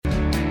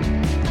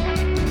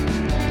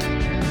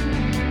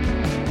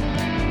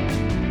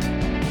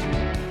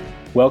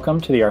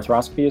Welcome to the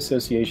Arthroscopy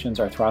Association's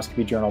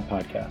Arthroscopy Journal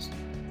podcast.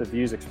 The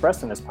views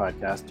expressed in this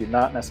podcast do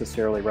not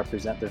necessarily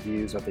represent the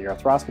views of the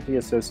Arthroscopy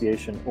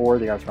Association or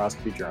the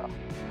Arthroscopy Journal.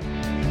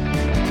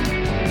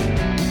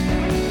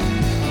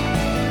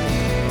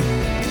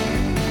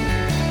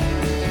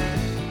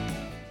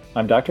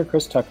 I'm Dr.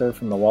 Chris Tucker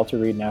from the Walter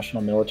Reed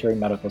National Military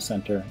Medical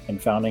Center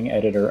and founding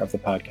editor of the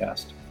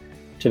podcast.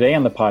 Today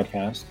on the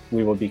podcast,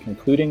 we will be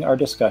concluding our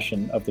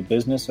discussion of the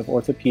business of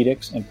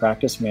orthopedics and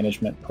practice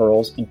management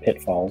pearls and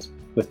pitfalls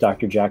with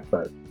Dr. Jack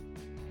Burt.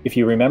 If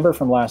you remember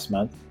from last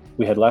month,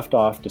 we had left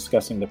off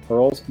discussing the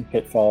pearls and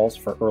pitfalls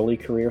for early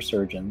career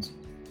surgeons,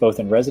 both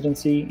in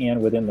residency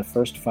and within the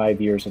first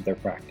 5 years of their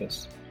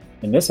practice.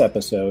 In this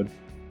episode,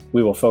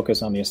 we will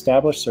focus on the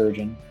established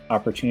surgeon,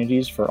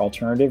 opportunities for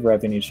alternative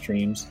revenue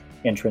streams,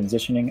 and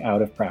transitioning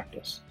out of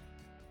practice.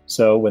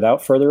 So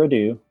without further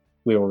ado,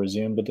 we will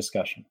resume the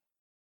discussion.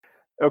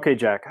 Okay,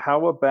 Jack,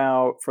 how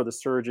about for the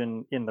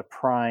surgeon in the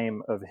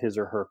prime of his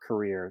or her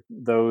career?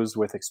 Those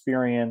with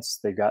experience,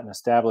 they've got an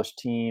established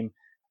team,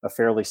 a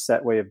fairly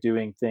set way of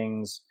doing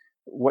things.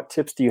 What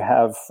tips do you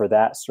have for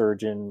that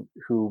surgeon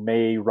who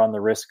may run the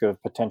risk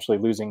of potentially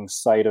losing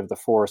sight of the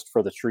forest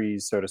for the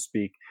trees, so to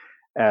speak,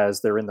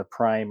 as they're in the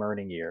prime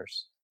earning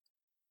years?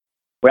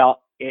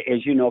 Well,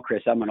 as you know,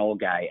 Chris, I'm an old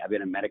guy. I've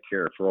been in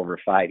Medicare for over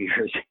 5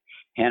 years,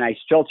 and I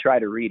still try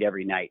to read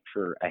every night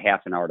for a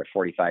half an hour to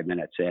 45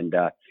 minutes. And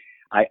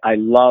I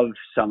love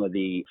some of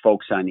the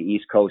folks on the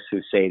East Coast who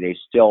say they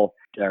still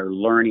are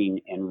learning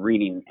and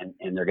reading,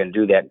 and they're going to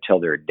do that until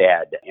they're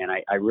dead. And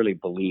I really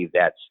believe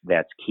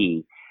that's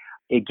key.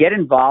 Get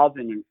involved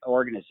in an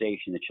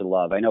organization that you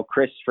love. I know,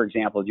 Chris, for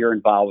example, you're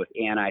involved with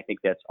Anna. I think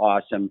that's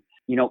awesome.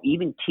 You know,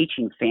 even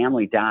teaching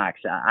family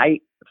docs,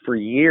 for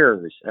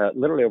years,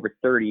 literally over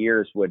 30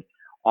 years, would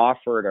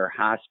offer at our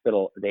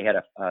hospital. They had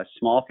a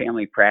small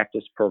family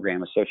practice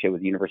program associated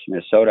with the University of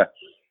Minnesota.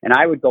 And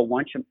I would go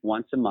once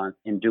a month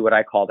and do what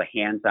I call the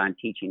hands-on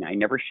teaching. I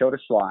never showed a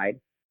slide.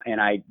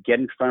 And I'd get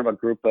in front of a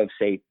group of,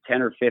 say,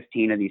 10 or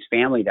 15 of these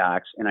family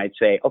docs, and I'd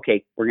say,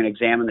 okay, we're going to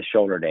examine the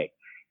shoulder day.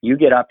 You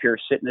get up here,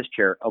 sit in this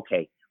chair.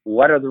 Okay,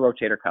 what are the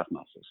rotator cuff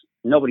muscles?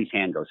 Nobody's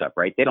hand goes up,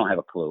 right? They don't have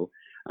a clue.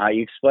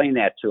 You explain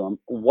that to them.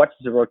 What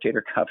does the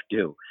rotator cuff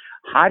do?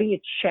 How do you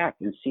check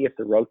and see if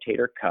the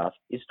rotator cuff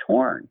is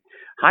torn?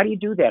 How do you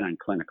do that on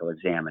clinical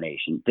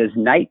examination? Is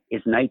night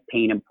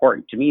pain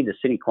important? To me, the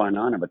sine qua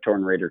non of a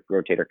torn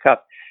rotator cuff,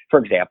 for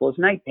example, is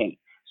night pain.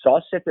 So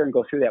I'll sit there and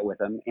go through that with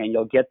them, and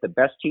you'll get the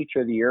best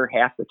teacher of the year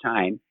half the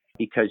time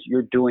because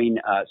you're doing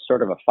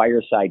sort of a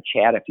fireside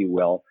chat, if you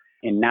will,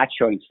 and not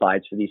showing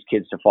slides for these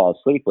kids to fall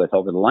asleep with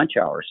over the lunch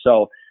hour.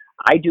 So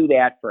I do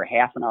that for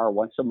half an hour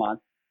once a month.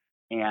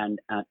 And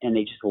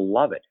they just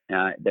love it.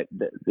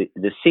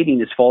 The seating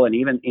is full, and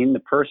even in the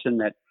person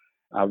that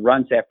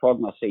runs that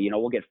program will say, you know,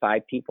 we'll get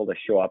 5 people to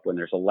show up when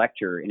there's a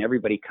lecture, and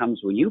everybody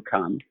comes when you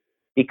come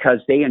because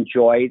they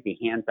enjoy the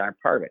hands-on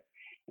part of it.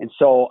 And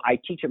so I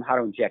teach them how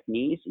to inject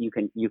knees. You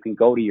can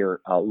go to your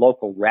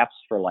local reps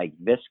for like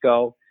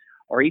Visco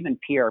or even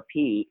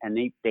PRP, and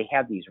they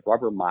have these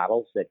rubber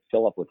models that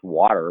fill up with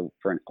water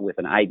with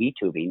an IV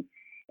tubing,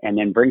 and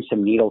then bring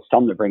some needles. Tell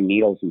them to bring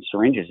needles and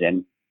syringes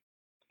in,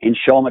 and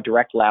show them a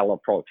direct lateral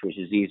approach, which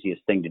is the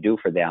easiest thing to do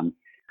for them.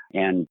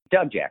 And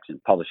Doug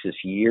Jackson published this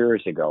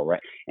years ago, right?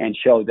 And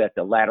showed that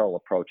the lateral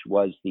approach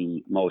was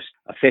the most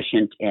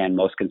efficient and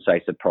most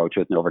concise approach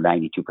with over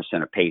 92%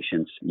 of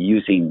patients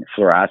using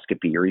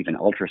fluoroscopy or even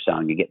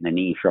ultrasound. You get in the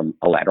knee from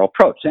a lateral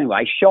approach. So anyway,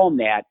 I show them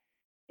that,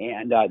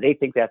 and they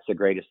think that's the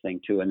greatest thing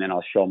too. And then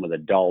I'll show them with a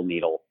dull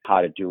needle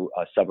how to do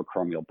a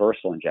subacromial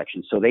bursal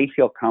injection. So they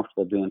feel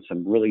comfortable doing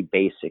some really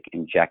basic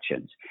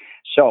injections.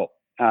 So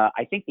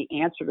I think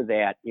the answer to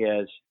that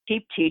is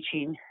keep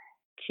teaching,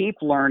 keep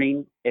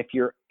learning. If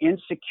you're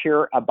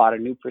insecure about a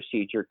new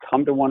procedure,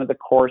 come to one of the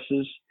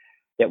courses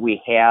that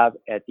we have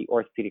at the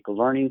Orthopedic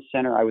Learning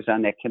Center. I was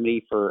on that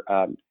committee for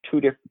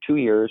 2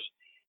 years,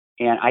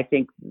 and I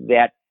think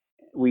that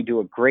we do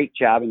a great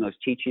job in those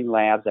teaching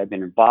labs. I've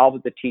been involved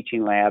with the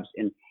teaching labs,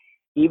 and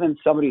even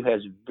somebody who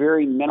has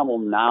very minimal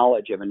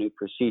knowledge of a new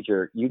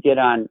procedure, you get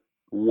on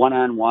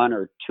one-on-one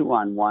or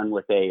two-on-one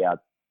with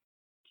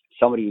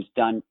somebody who's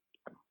done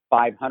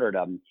 500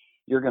 of them,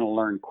 you're going to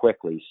learn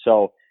quickly.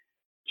 So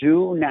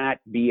do not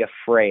be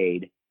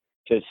afraid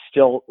to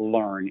still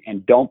learn,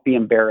 and don't be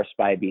embarrassed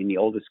by being the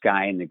oldest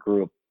guy in the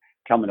group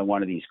coming to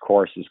one of these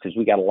courses, because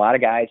we got a lot of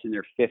guys in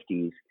their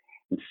 50s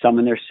and some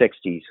in their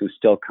 60s who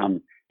still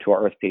come to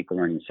our Orthopedic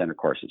Learning Center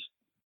courses.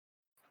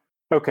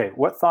 Okay,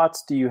 what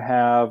thoughts do you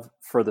have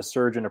for the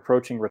surgeon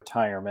approaching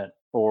retirement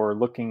or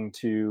looking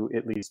to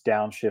at least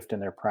downshift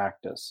in their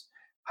practice?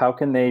 How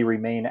can they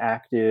remain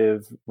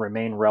active,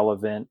 remain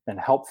relevant, and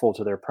helpful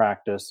to their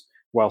practice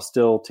while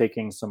still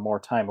taking some more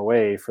time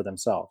away for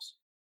themselves?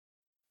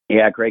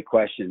 Yeah, great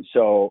question.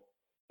 So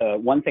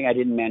one thing I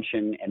didn't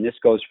mention, and this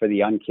goes for the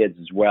young kids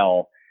as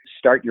well,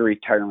 start your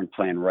retirement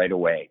plan right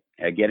away.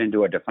 Get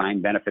into a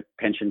defined benefit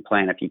pension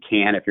plan if you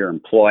can. If you're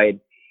employed,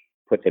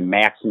 put the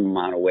maximum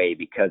amount away,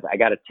 because I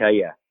got to tell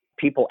you,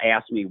 people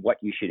ask me what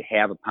you should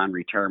have upon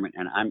retirement,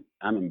 and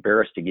I'm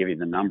embarrassed to give you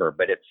the number,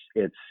 but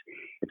it's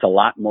a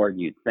lot more than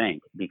you'd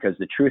think, because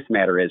the truth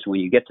matter is when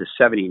you get to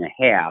 70 and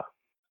a half,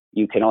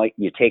 you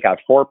take out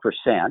 4%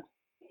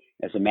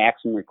 as a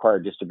maximum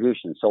required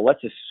distribution. So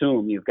let's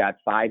assume you've got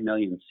 $5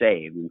 million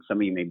saved, and some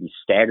of you may be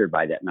staggered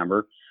by that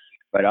number,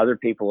 but other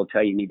people will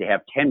tell you need to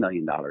have $10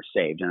 million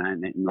saved,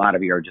 and a lot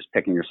of you are just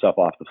picking yourself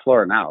off the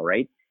floor now,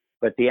 right?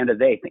 But at the end of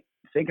the day,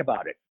 think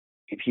about it.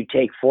 If you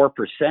take 4%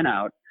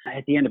 out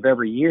at the end of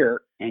every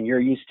year, and you're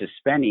used to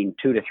spending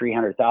 $200,000 to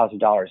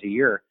 $300,000 a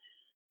year,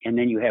 and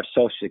then you have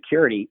Social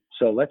Security.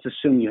 So let's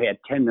assume you had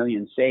 $10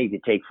 million saved. You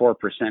take 4%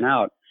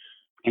 out,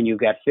 and you've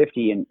got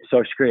 50 in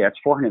Social Security. That's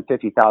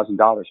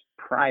 $450,000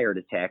 prior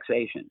to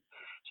taxation.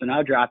 So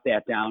now drop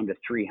that down to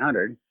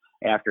 300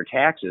 after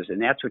taxes,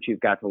 and that's what you've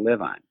got to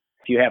live on.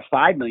 If you have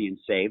 5 million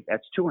saved,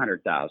 that's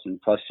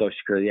 200,000 plus Social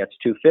Security. That's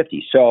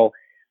 250. So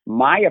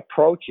my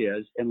approach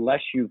is, unless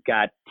you've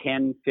got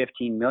 10,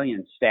 15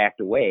 million stacked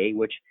away,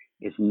 which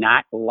is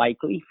not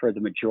likely for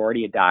the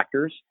majority of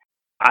doctors,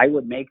 I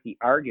would make the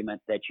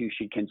argument that you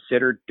should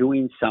consider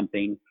doing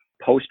something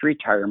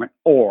post-retirement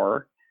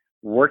or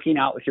working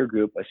out with your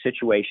group a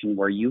situation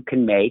where you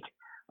can make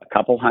a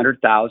couple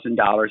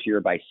 $100,000 a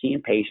year by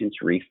seeing patients,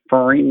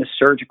 referring the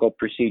surgical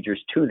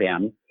procedures to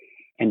them,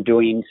 and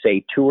doing,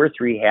 say, 2 or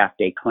 3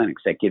 half-day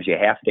clinics. That gives you a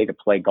half day to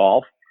play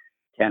golf,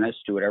 tennis,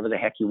 do whatever the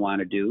heck you want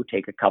to do.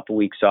 Take a couple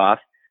weeks off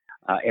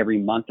every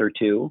month or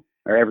two,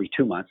 or every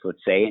 2 months,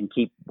 let's say, and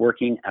keep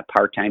working a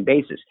part-time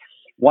basis.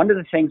 One of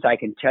the things I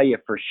can tell you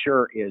for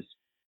sure is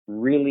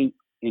really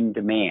in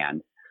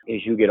demand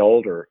as you get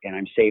older, and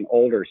I'm saying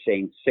older,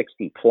 saying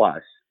 60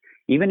 plus,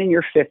 even in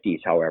your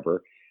 50s,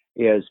 however,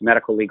 is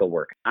medical legal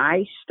work.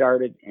 I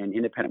started an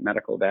independent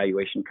medical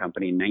evaluation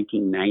company in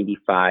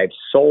 1995,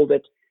 sold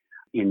it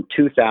in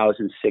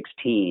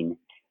 2016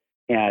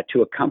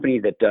 to a company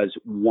that does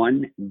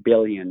 $1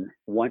 billion,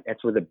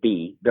 that's with a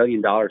B, $1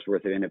 billion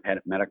worth of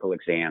independent medical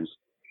exams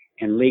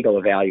and legal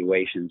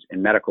evaluations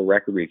and medical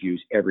record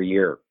reviews every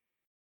year.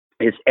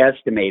 It's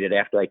estimated,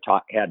 after I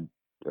had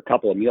a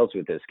couple of meals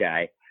with this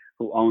guy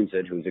who owns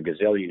it, who's a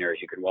gazillionaire,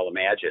 as you can well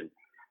imagine,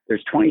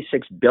 there's $26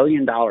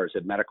 billion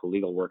of medical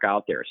legal work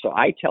out there. So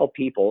I tell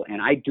people,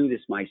 and I do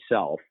this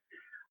myself,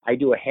 I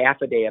do a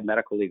half a day of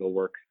medical legal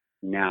work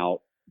now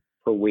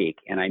per week,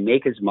 and I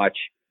make as much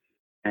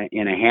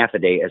in a half a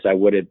day as I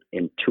would have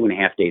in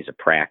 2.5 days of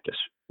practice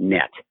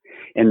net.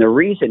 And the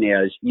reason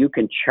is you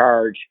can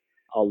charge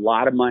a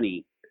lot of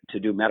money to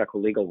do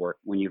medical legal work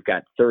when you've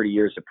got 30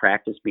 years of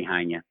practice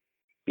behind you,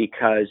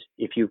 because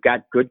if you've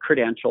got good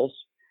credentials,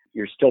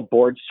 you're still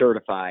board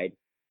certified,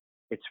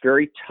 it's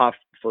very tough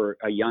for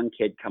a young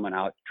kid coming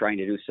out trying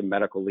to do some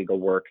medical legal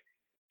work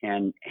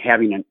and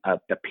having an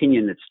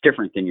opinion that's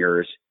different than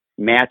yours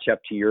match up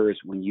to yours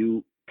when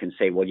you can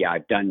say, well, yeah,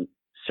 I've done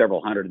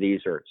several hundred of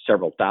these or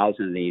several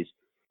thousand of these,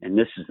 and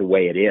this is the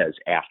way it is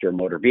after a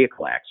motor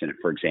vehicle accident,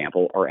 for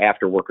example, or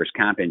after workers'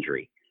 comp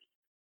injury.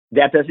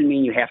 That doesn't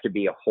mean you have to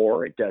be a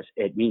whore.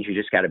 It means you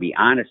just got to be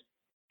honest,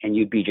 and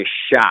you'd be just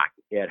shocked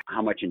at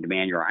how much in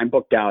demand you are. I'm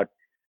booked out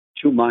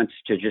 2 months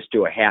to just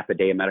do a half a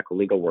day of medical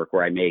legal work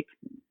where I make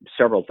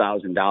several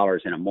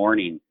 $1,000s in a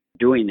morning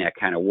doing that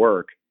kind of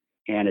work,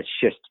 and it's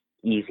just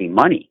easy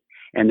money.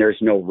 And there's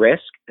no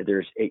risk.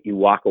 You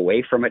walk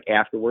away from it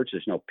afterwards.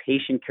 There's no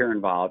patient care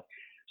involved.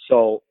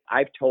 So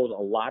I've told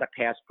a lot of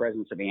past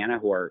presidents of ANA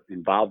who are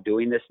involved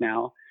doing this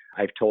now.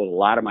 I've told a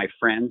lot of my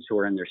friends who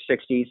are in their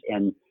 60s,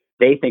 and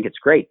they think it's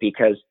great,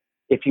 because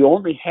if you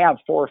only have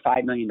 $4 or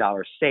 $5 million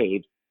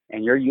saved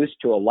and you're used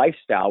to a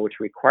lifestyle which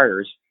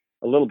requires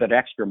a little bit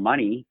extra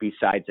money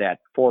besides that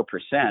 4%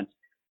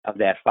 of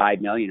that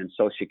 $5 million in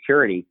Social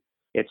Security,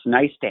 it's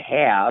nice to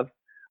have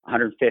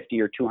 $150,000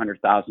 or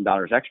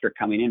 $200,000 extra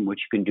coming in, which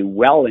you can do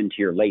well into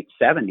your late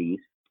 70s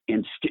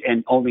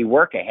and only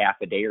work a half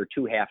a day or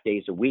 2 half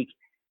days a week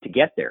to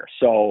get there.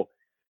 So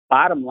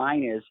bottom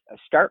line is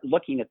start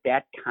looking at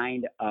that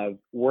kind of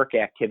work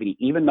activity,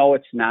 even though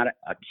it's not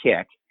a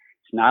kick.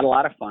 It's not a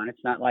lot of fun.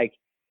 It's not like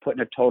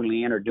putting a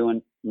totally in or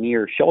doing knee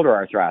or shoulder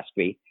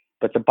arthroscopy.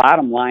 But the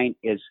bottom line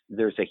is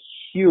there's a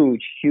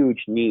huge,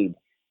 huge need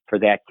for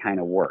that kind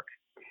of work.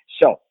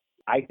 So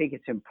I think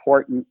it's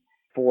important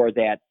for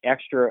that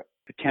extra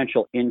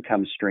potential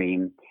income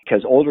stream,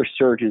 because older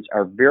surgeons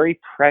are very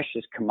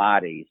precious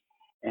commodities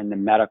in the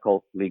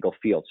medical legal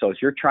field. So as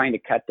you're trying to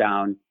cut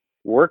down,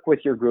 work with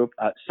your group,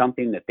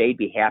 something that they'd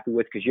be happy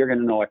with, because you're going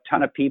to know a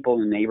ton of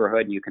people in the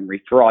neighborhood, and you can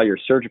refer all your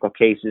surgical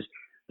cases.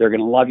 They're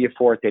going to love you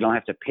for it. They don't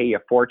have to pay you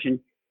a fortune.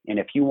 And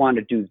if you want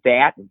to do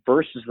that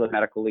versus the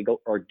medical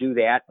legal, or do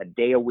that a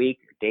day a week,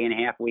 a day and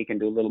a half a week, and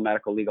do a little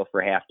medical legal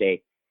for a half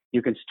day,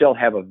 you can still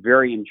have a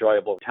very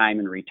enjoyable time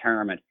in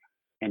retirement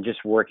and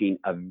just working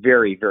a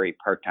very, very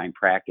part-time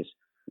practice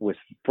with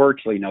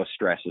virtually no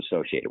stress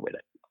associated with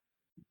it.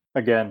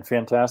 Again,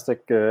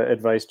 fantastic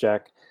advice,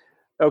 Jack.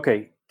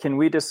 Okay, can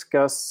we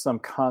discuss some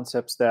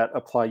concepts that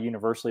apply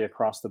universally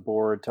across the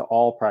board to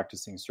all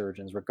practicing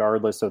surgeons,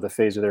 regardless of the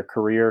phase of their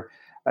career?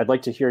 I'd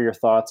like to hear your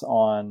thoughts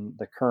on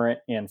the current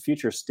and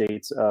future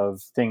states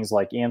of things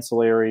like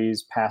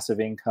ancillaries, passive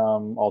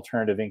income,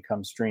 alternative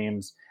income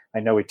streams.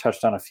 I know we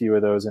touched on a few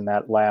of those in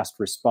that last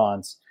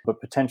response, but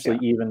potentially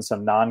even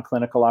some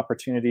non-clinical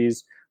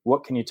opportunities.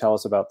 What can you tell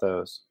us about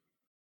those?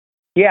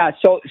 Yeah,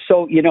 so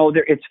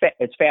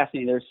it's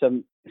fascinating. There's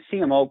some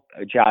CMO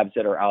jobs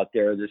that are out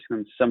there. There's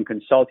some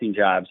consulting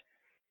jobs.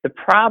 The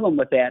problem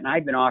with that, and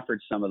I've been offered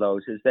some of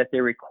those, is that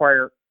they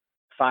require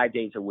 5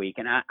 days a week.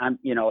 And I'm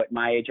at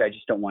my age, I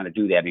just don't want to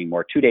do that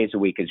anymore. 2 days a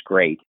week is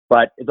great,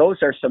 but those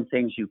are some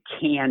things you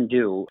can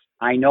do.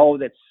 I know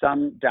that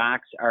some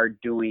docs are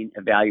doing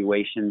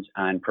evaluations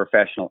on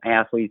professional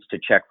athletes to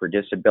check for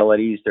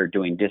disabilities. They're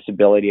doing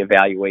disability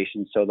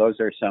evaluations. So those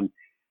are some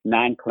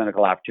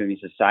non-clinical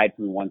opportunities aside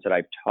from the ones that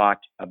I've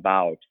talked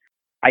about.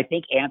 I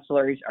think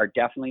ancillaries are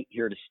definitely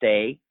here to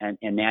stay, and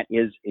that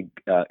is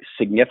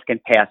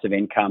significant passive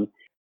income.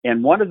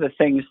 And one of the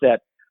things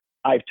that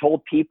I've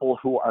told people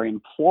who are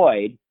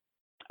employed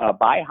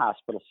by a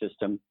hospital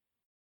system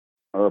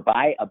or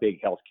by a big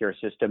healthcare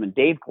system, and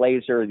Dave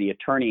Glazer, the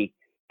attorney,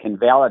 can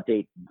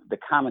validate the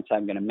comments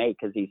I'm going to make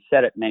because he's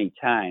said it many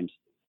times,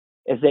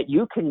 is that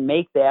you can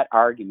make that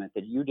argument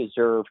that you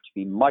deserve to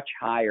be much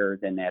higher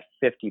than that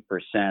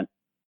 50%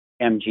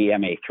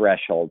 MGMA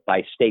threshold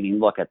by stating,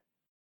 look, at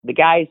the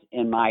guys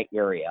in my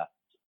area,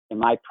 in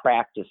my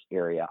practice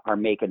area, are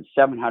making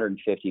 $750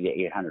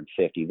 to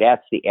 $850.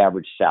 That's the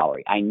average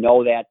salary. I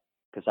know that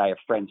because I have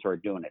friends who are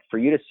doing it. For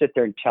you to sit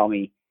there and tell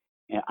me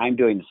I'm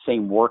doing the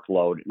same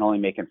workload and only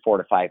making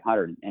 $400 to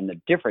 $500, and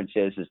the difference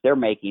is they're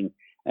making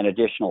an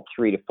additional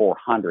 $300 to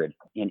 $400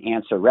 in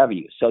ancillary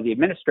revenue. So the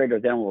administrator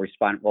then will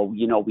respond, well,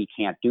 we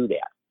can't do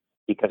that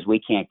because we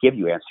can't give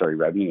you ancillary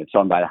revenue. It's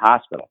owned by the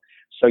hospital.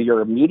 So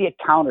your immediate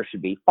counter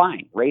should be,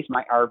 fine, raise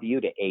my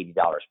RVU to $80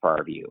 per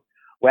RVU.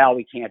 Well,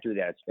 we can't do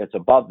that. It's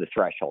above the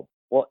threshold.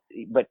 Well,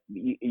 but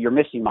you're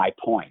missing my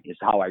point is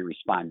how I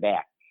respond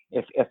back.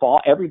 If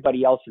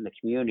everybody else in the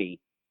community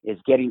is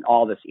getting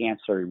all this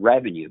ancillary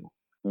revenue,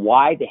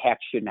 why the heck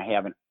shouldn't I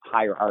have a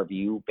higher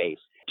RVU base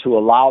to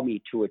allow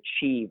me to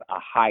achieve a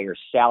higher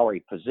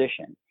salary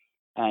position?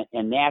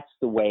 And that's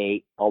the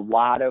way a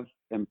lot of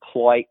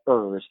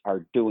employers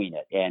are doing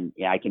it. And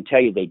I can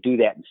tell you they do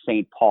that in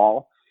St.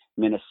 Paul,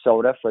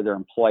 Minnesota for their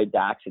employed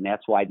docs, and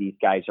that's why these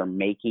guys are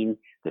making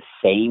the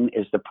same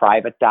as the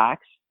private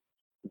docs.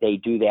 They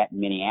do that in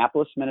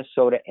Minneapolis,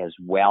 Minnesota as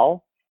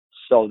well,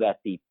 so that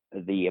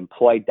the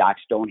employed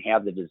docs don't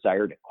have the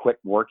desire to quit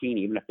working,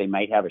 even if they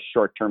might have a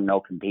short-term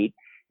no-compete,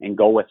 and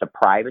go with a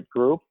private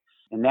group.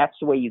 And that's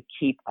the way you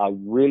keep a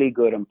really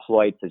good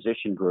employed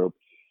physician group,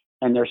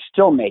 and they're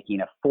still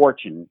making a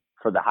fortune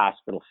for the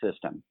hospital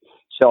system.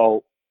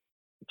 So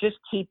just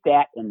keep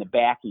that in the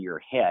back of your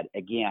head.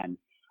 Again,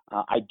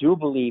 I do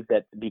believe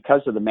that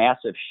because of the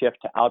massive shift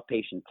to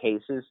outpatient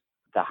cases,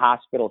 the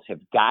hospitals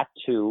have got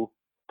to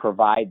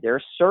provide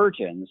their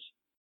surgeons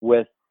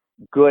with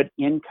good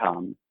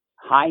income,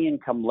 high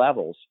income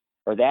levels,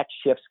 or that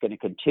shift's going to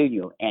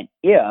continue. And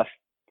if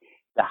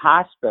the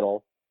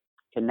hospital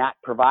cannot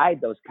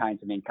provide those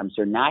kinds of incomes,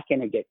 they're not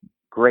going to get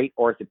great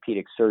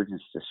orthopedic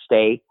surgeons to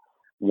stay,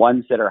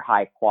 ones that are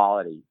high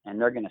quality, and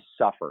they're going to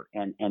suffer.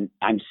 And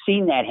I'm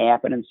seeing that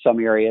happen in some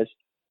areas,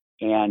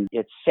 and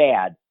it's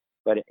sad,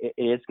 but it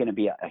is going to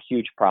be a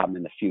huge problem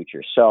in the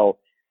future. So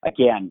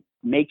again,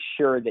 make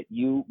sure that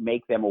you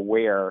make them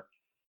aware,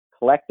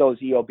 collect those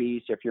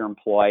EOBs if you're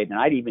employed, and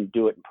I'd even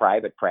do it in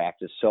private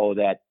practice so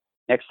that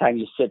next time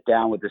you sit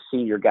down with the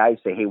senior guys,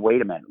 say, hey,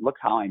 wait a minute, look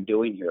how I'm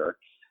doing here.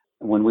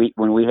 When we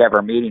have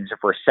our meetings, if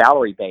we're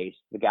salary based,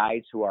 the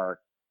guys who are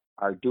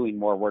doing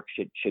more work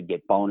should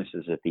get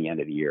bonuses at the end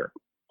of the year.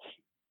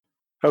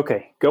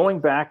 Okay, going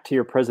back to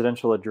your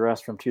presidential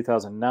address from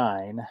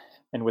 2009,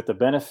 and with the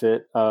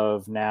benefit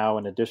of now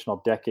an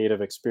additional decade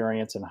of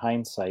experience in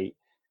hindsight,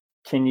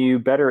 can you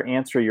better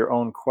answer your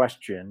own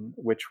question,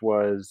 which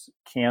was,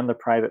 can the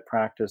private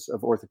practice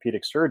of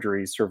orthopedic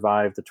surgery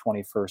survive the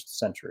 21st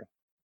century?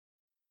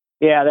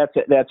 Yeah,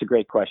 that's a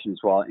great question as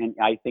well. And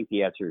I think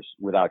the answer is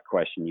without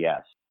question,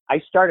 yes.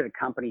 I started a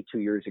company 2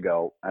 years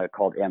ago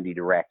called MD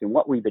Direct. And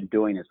what we've been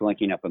doing is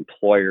linking up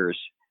employers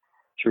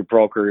through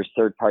brokers,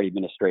 third-party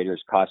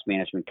administrators, cost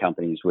management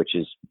companies, which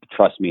is,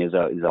 trust me, is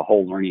a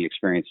whole learning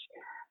experience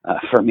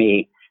for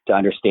me to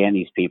understand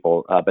these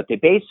people. But they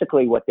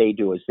basically, what they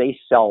do is they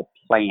sell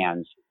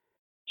plans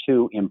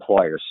to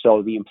employers.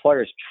 So the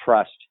employers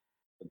trust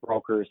the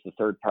brokers, the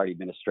third-party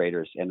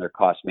administrators, and their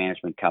cost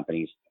management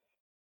companies.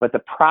 But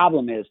the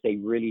problem is they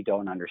really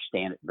don't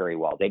understand it very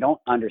well. They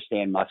don't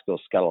understand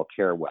musculoskeletal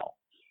care well.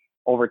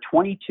 Over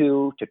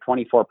 22 to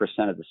 24%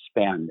 of the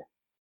spend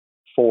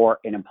for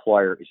an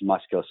employer is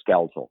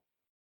musculoskeletal.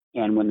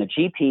 And when the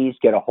GPs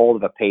get a hold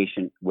of a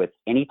patient with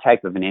any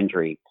type of an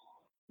injury,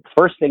 the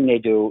first thing they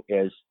do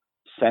is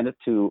send it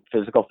to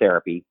physical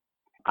therapy.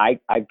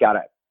 I've got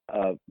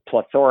a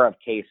plethora of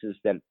cases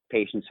that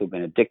patients who've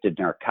been addicted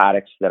to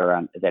narcotics that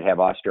have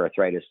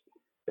osteoarthritis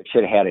that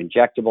should have had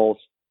injectables.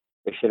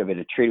 They should have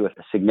been treated with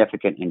a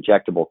significant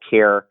injectable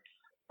care.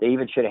 They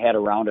even should have had a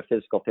round of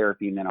physical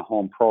therapy and then a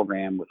home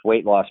program with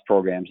weight loss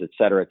programs, et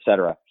cetera, et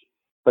cetera.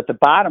 But the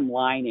bottom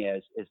line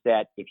is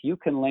that if you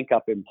can link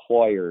up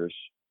employers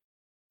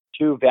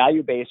to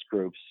value-based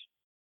groups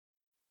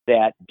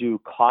that do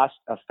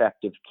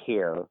cost-effective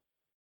care,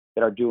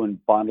 that are doing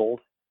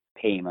bundled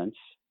payments,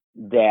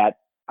 that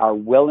are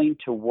willing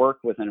to work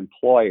with an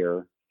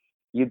employer,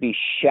 you'd be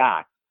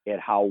shocked at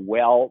how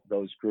well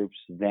those groups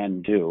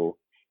then do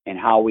and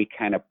how we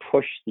kind of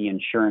push the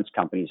insurance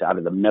companies out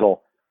of the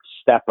middle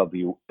step of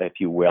you, if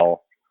you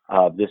will,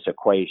 of this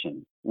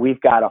equation.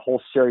 We've got a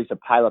whole series of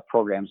pilot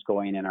programs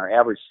going, and our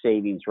average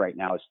savings right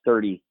now is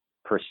 30%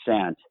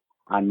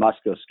 on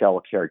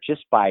musculoskeletal care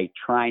just by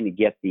trying to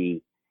get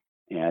the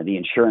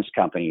insurance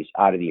companies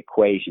out of the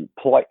equation.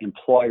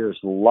 Employers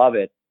love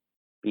it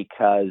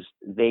because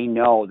they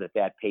know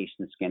that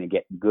patient's going to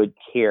get good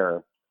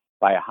care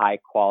by a high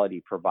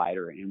quality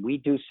provider. And we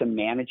do some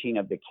managing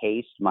of the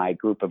case, my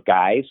group of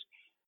guys,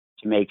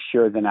 to make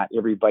sure that not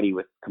everybody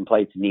with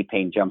complaints of knee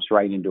pain jumps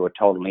right into a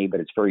total knee, but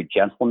it's very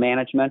gentle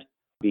management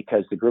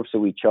because the groups that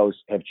we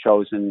have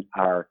chosen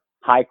are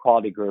high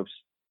quality groups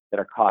that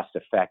are cost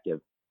effective.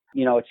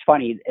 You know, it's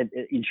funny,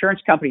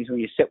 insurance companies, when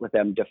you sit with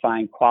them,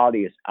 define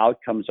quality as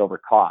outcomes over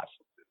cost.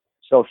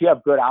 So if you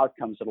have good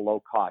outcomes at a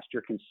low cost,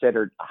 you're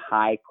considered a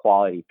high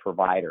quality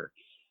provider.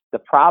 The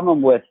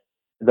problem with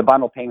the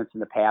bundle payments in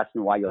the past,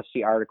 and why you'll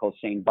see articles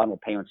saying bundle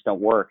payments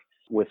don't work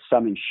with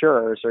some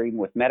insurers or even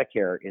with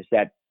Medicare, is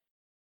that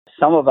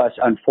some of us,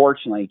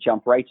 unfortunately,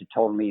 jump right to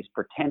total knees,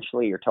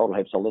 potentially, or total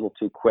hips a little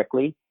too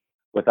quickly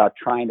without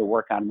trying to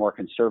work on more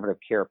conservative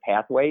care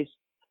pathways.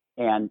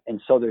 And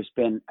so there's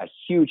been a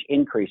huge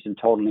increase in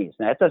total knees.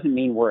 Now, that doesn't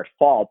mean we're at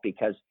fault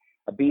because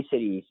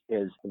obesity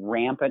is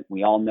rampant.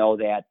 We all know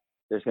that.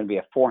 There's going to be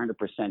a 400%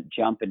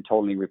 jump in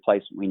total knee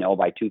replacement, we know,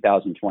 by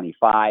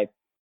 2025.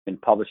 Been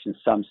published in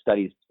some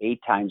studies 8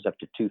 times up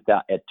to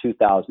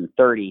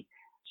 2030.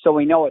 So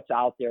we know it's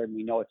out there and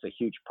we know it's a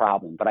huge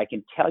problem. But I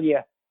can tell you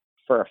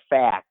for a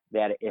fact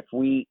that if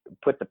we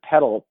put the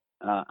pedal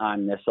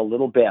on this a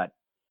little bit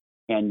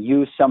and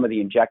use some of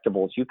the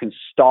injectables, you can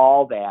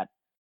stall that.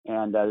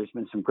 And there's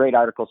been some great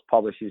articles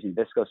published using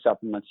visco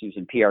supplements,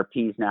 using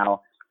PRPs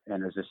now.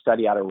 And there's a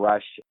study out of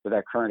Rush with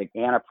our current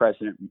ANA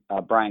president,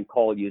 Brian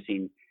Cole,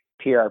 using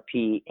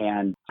PRP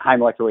and high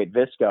molecular weight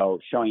visco,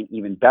 showing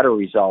even better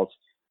results,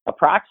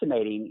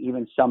 approximating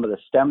even some of the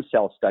stem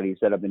cell studies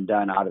that have been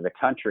done out of the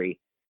country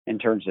in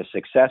terms of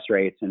success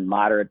rates in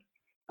moderate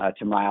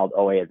to mild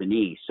OA of the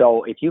knee.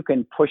 So if you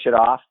can push it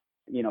off,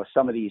 you know,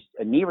 some of these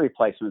knee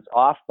replacements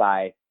off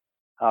by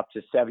up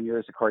to 7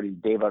 years, according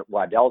to David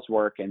Waddell's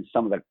work and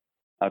some of the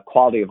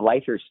quality of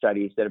life year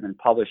studies that have been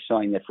published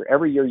showing that for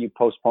every year you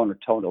postpone a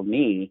total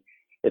knee,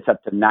 it's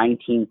up to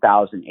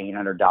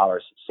 $19,800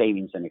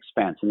 savings and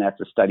expense. And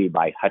that's a study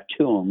by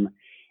Hatoum,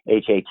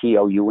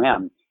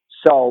 Hatoum.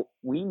 So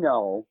we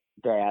know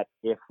that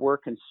if we're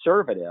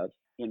conservative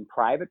in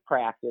private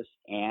practice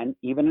and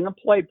even in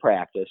employed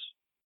practice,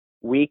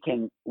 we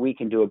can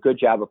do a good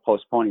job of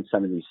postponing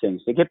some of these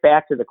things. To get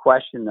back to the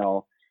question,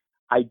 though,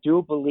 I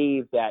do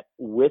believe that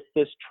with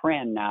this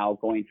trend now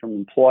going from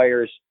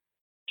employers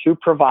to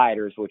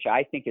providers, which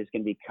I think is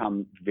going to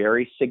become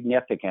very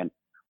significant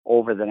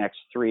over the next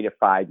 3 to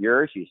 5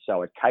 years. You saw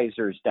what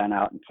Kaiser's done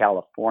out in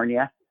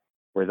California,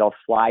 where they'll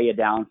fly you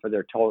down for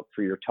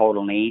your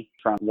total knee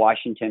from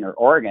Washington or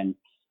Oregon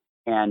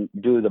and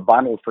do the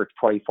bundle for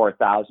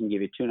 $24,000,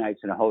 give you 2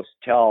 nights in a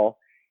hotel,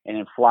 and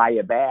then fly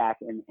you back.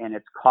 And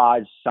it's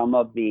caused some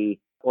of the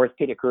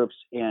orthopedic groups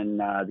in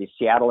the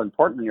Seattle and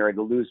Portland area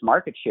to lose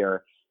market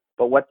share.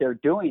 But what they're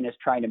doing is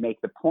trying to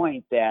make the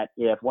point that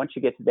if once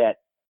you get to that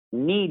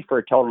need for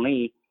a total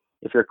knee,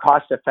 if you're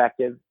cost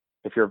effective,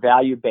 if you're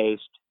value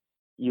based,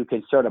 you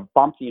can sort of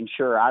bump the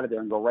insurer out of there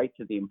and go right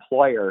to the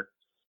employer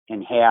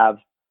and have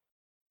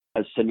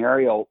a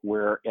scenario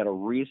where at a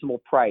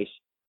reasonable price,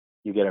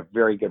 you get a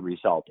very good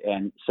result.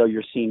 And so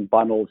you're seeing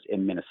bundles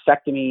in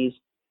meniscectomies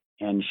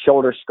and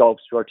shoulder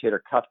scopes, rotator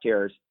cuff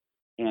tears,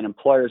 and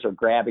employers are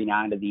grabbing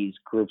onto these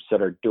groups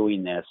that are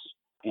doing this.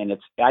 And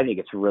I think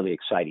it's really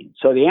exciting.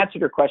 So the answer to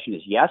your question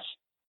is yes.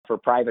 For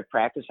private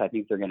practice, I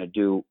think they're going to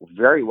do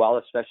very well,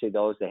 especially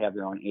those that have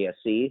their own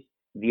ASCs.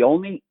 The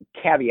only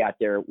caveat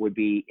there would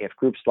be if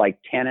groups like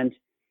Tenet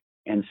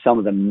and some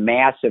of the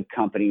massive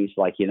companies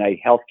like United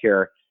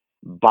Healthcare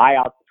buy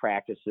out the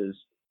practices,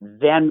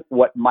 then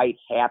what might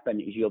happen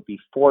is you'll be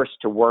forced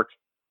to work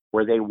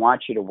where they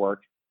want you to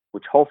work,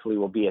 which hopefully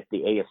will be at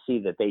the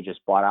ASC that they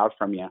just bought out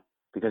from you,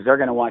 because they're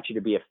going to want you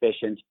to be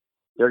efficient.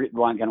 They're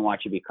going to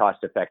want you to be cost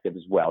effective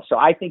as well. So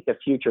I think the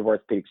future of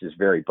orthopedics is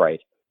very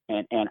bright,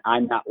 and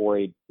I'm not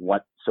worried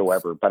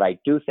whatsoever. But I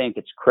do think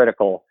it's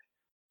critical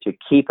to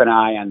keep an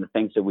eye on the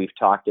things that we've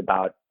talked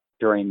about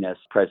during this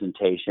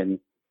presentation,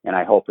 and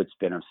I hope it's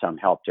been of some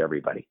help to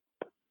everybody.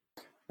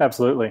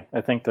 Absolutely.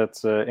 I think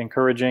that's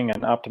encouraging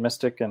and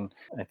optimistic, and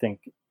I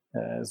think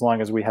as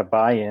long as we have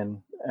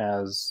buy-in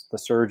as the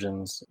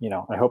surgeons,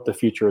 I hope the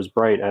future is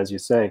bright, as you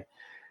say.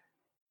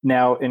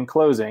 Now, in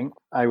closing,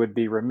 I would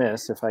be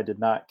remiss if I did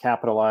not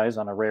capitalize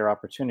on a rare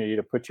opportunity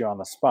to put you on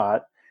the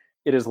spot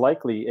It is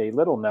likely a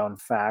little known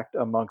fact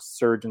amongst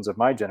surgeons of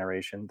my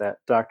generation that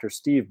Dr.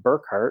 Steve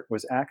Burkhart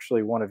was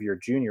actually one of your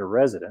junior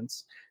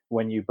residents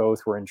when you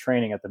both were in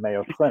training at the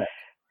Mayo Clinic.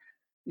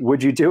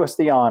 Would you do us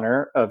the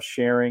honor of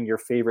sharing your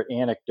favorite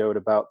anecdote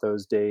about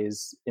those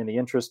days in the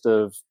interest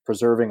of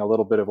preserving a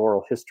little bit of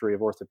oral history of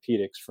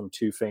orthopedics from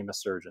two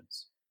famous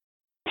surgeons?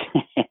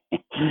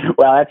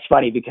 Well, that's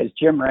funny because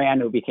Jim Moran,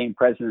 who became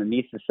president of the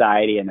Knee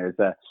Society, and there's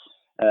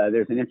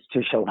an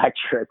institutional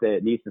lecture at the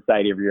Knee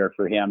Society every year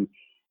for him.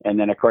 And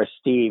then, of course,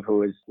 Steve,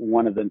 who is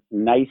one of the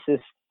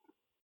nicest,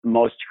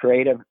 most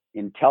creative,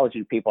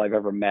 intelligent people I've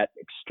ever met,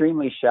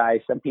 extremely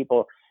shy. Some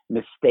people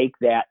mistake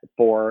that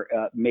for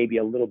maybe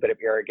a little bit of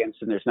arrogance,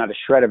 and there's not a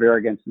shred of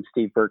arrogance in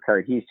Steve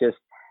Burkhart. He's just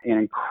an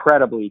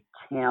incredibly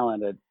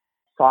talented,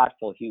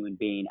 thoughtful human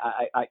being.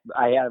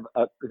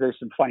 There's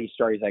some funny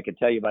stories I could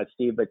tell you about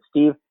Steve, but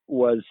Steve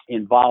was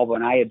involved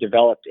when I had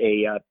developed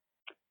a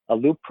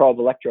loop probe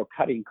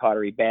electrocutting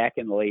cautery back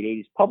in the late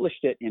 80s,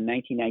 published it in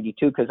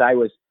 1992 because I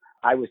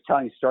was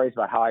telling stories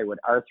about how I would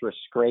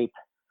arthroscrape,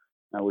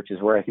 which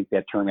is where I think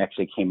that term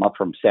actually came up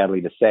from,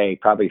 sadly to say,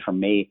 probably from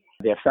me,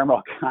 the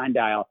femoral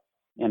condyle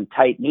and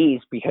tight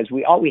knees, because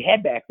all we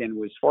had back then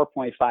was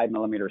 4.5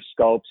 millimeter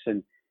scopes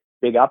and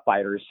big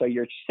upbiters. So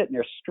you're sitting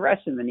there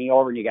stressing the knee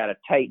over, and you got a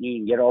tight knee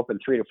and get open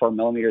 3 to 4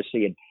 millimeters, so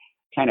you'd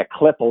kind of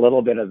clip a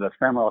little bit of the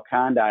femoral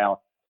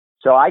condyle.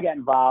 So I got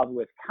involved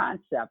with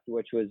Concept,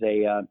 which was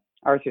a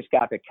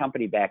arthroscopic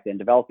company back then,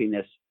 developing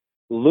this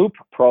loop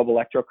probe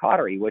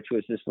electrocautery, which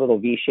was this little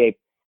V-shaped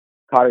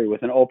cautery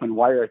with an open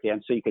wire at the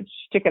end, so you could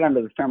stick it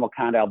under the femoral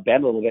condyle,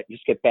 bend a little bit,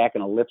 just get back,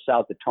 and it lifts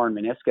out the torn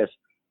meniscus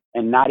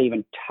and not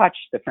even touch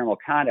the femoral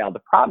condyle. The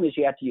problem is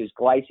you have to use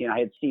glycine. I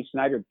had Steve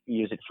Snyder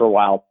use it for a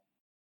while,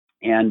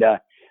 and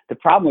the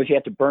problem was you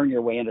had to burn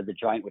your way into the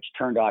joint, which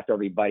turned off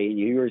everybody, and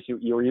you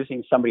were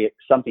using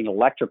something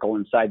electrical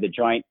inside the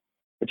joint,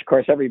 which of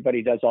course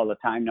everybody does all the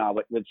time now,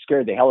 but it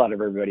scared the hell out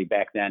of everybody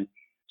back then.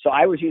 So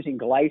I was using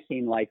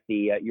glycine like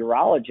the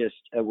urologists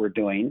were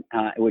doing,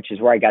 which is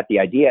where I got the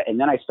idea. And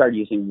then I started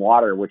using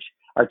water, which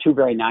are two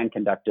very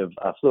non-conductive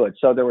fluids.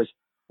 So there was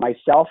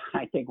myself,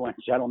 I think one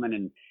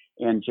gentleman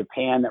in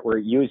Japan that were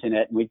using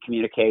it, and we'd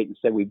communicate and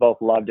said we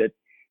both loved it.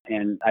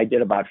 And I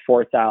did about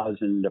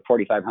 4,000 to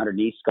 4,500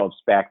 knee scopes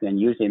back then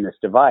using this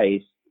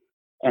device.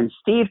 And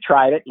Steve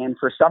tried it, and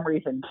for some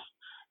reason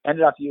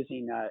ended up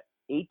using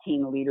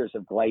 18 liters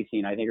of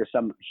glycine, I think, or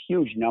some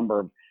huge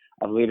number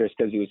of liters,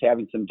 because he was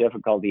having some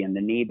difficulty in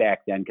the knee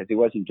back then because he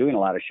wasn't doing a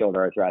lot of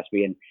shoulder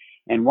arthroscopy.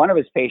 And one of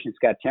his patients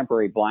got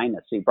temporary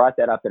blindness. So he brought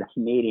that up at a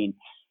meeting,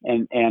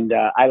 and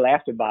I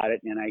laughed about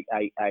it. And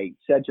I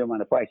said to him on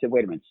the phone, I said,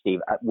 wait a minute, Steve,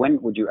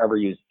 when would you ever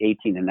use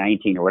 18 and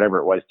 19 or whatever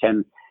it was,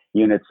 10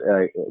 units,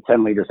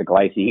 10 liters of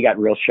glycine? He got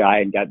real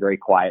shy and got very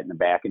quiet in the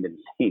back and didn't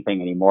say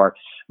anything anymore.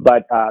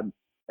 But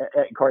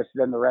of course,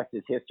 then the rest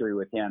is history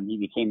with him. He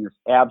became this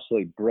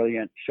absolutely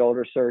brilliant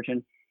shoulder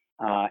surgeon.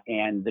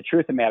 And the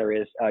truth of the matter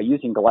is,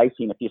 using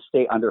glycine, if you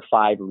stay under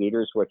 5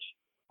 liters, which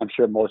I'm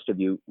sure most of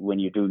you, when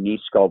you do knee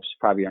scopes,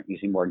 probably aren't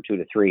using more than 2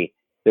 to 3,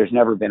 there's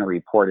never been a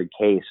reported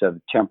case of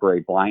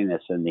temporary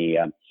blindness in the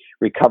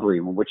recovery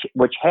room,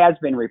 which has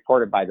been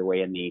reported, by the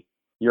way, in the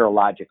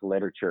urologic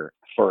literature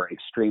for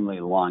extremely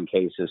long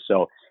cases.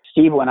 So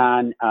Steve went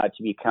on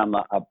to become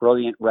a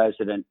brilliant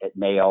resident at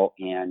Mayo,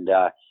 and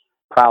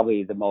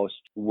probably the most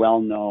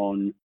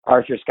well-known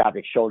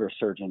arthroscopic shoulder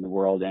surgeon in the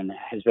world, and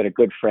has been a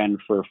good friend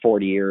for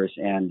 40 years.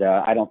 And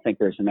I don't think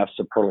there's enough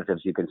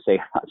superlatives you can say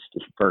about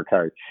Steve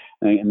Burkhart.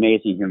 I mean,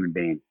 amazing human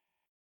being.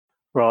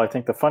 Well, I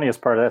think the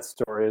funniest part of that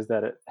story is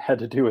that it had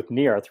to do with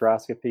knee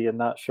arthroscopy and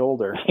not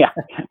shoulder. Yeah,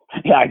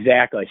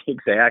 exactly.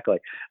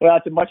 Well,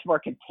 it's a much more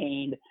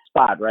contained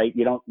spot, right?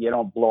 You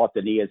don't blow up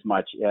the knee as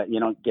much. You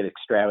don't get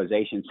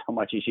extravasation so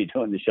much as you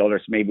do in the shoulder.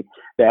 So maybe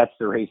that's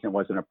the reason it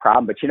wasn't a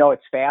problem. But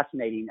it's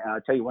fascinating. I'll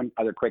tell you one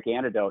other quick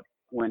anecdote.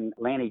 When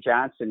Lanny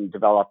Johnson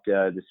developed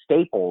the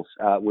staples,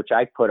 which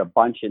I put a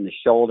bunch in the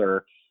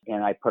shoulder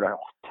and I put a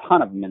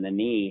ton of them in the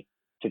knee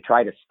to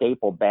try to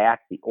staple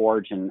back the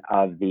origin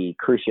of the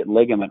cruciate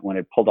ligament when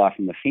it pulled off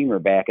from the femur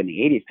back in the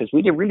 80s, because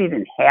we really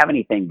didn't have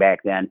anything back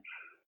then.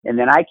 And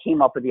then I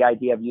came up with the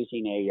idea of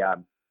using a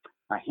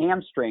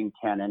hamstring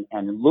tendon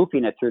and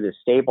looping it through the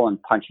staple and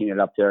punching it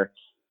up there,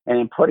 and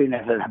then putting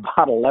it at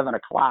about 11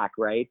 o'clock,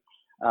 right?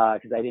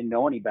 Because I didn't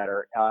know any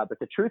better. But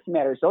the truth of the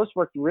matter is those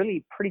worked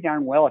really pretty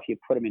darn well if you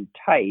put them in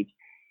tight,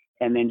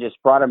 and then just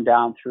brought them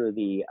down through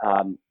the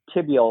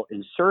tibial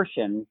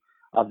insertion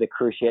of the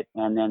cruciate,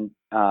 and then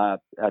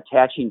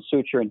attaching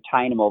suture and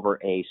tying them over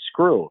a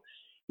screw.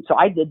 And so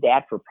I did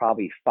that for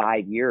probably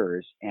 5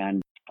 years,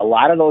 and a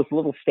lot of those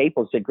little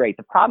staples did great.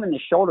 The problem in the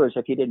shoulder is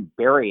if you didn't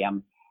bury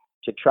them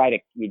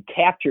you'd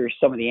capture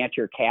some of the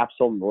anterior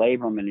capsule and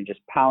labrum and then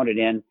just pound it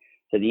in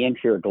to the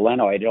inferior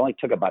glenoid. It only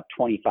took about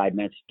 25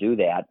 minutes to do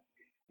that,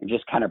 and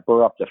just kind of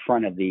burr up the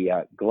front of the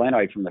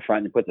glenoid from the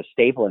front and put the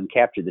staple and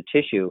capture the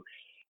tissue.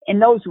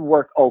 And those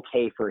work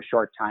okay for a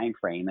short time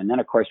frame. And then,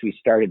 of course, we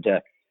started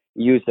to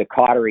use the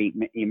cautery,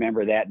 you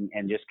remember that,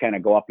 and just kind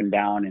of go up and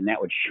down, and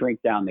that would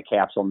shrink down the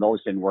capsule, and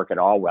those didn't work at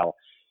all well.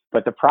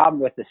 But the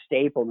problem with the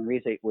staple, and the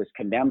reason it was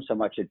condemned so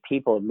much, is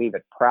people would leave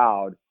it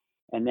proud,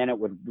 and then it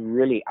would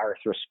really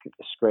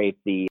arthroscrape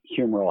the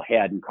humeral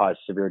head and cause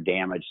severe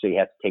damage, so you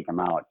had to take them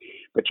out.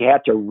 But you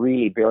had to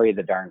really bury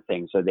the darn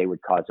thing so they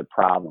would cause a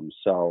problem.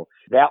 So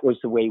that was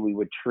the way we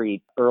would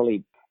treat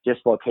early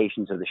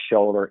dislocations of the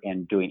shoulder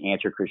and doing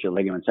anterior cruciate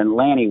ligaments. And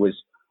Lanny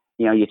was,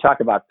 you talk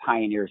about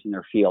pioneers in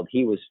their field.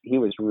 He was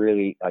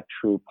really a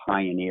true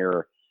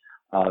pioneer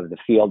of the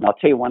field. And I'll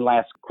tell you one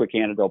last quick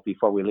anecdote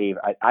before we leave.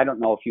 I don't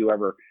know if you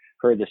ever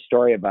heard the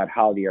story about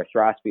how the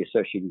Arthroscopy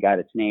Association got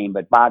its name,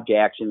 but Bob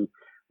Jackson,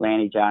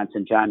 Lanny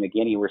Johnson, John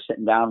McGinney were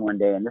sitting down one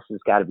day, and this has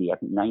got to be, I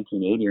think,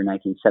 1980 or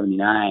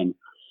 1979,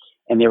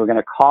 and they were going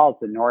to call it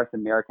the North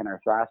American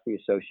Arthroscopy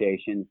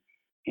Association.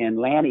 And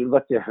Lanny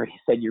looked at her, he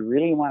said, "You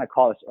really want to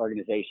call this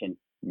organization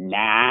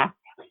NA?"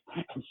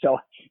 And so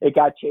it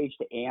got changed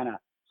to ANA,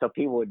 so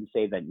people wouldn't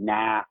say the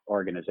NA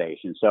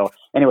organization. So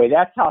anyway,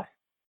 that's how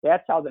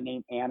the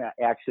name ANA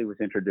actually was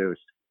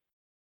introduced.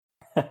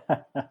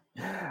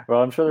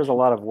 Well, I'm sure there's a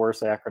lot of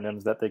worse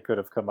acronyms that they could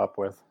have come up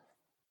with.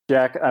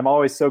 Jack, I'm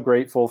always so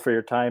grateful for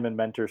your time and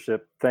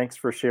mentorship. Thanks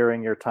for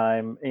sharing your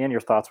time and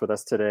your thoughts with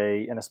us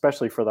today, and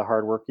especially for the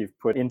hard work you've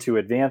put into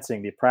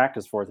advancing the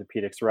practice of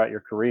orthopedics throughout your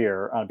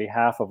career on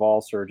behalf of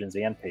all surgeons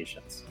and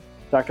patients.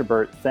 Dr.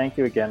 Burt, thank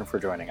you again for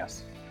joining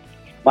us.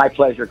 My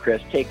pleasure,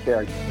 Chris. Take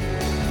care.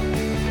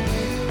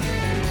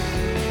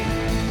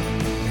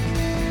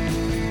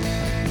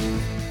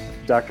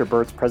 Dr.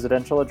 Burt's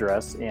presidential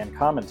address and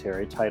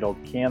commentary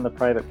titled "Can the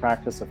Private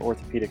Practice of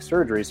Orthopedic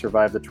Surgery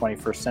Survive the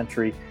 21st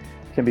Century?"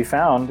 can be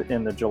found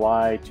in the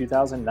July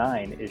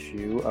 2009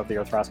 issue of the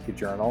Arthroscopy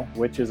Journal,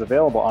 which is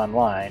available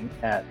online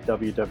at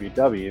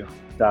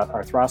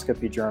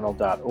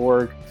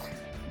www.arthroscopyjournal.org.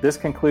 This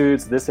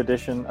concludes this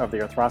edition of the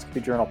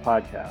Arthroscopy Journal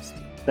podcast.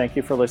 Thank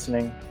you for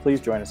listening. Please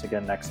join us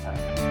again next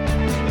time.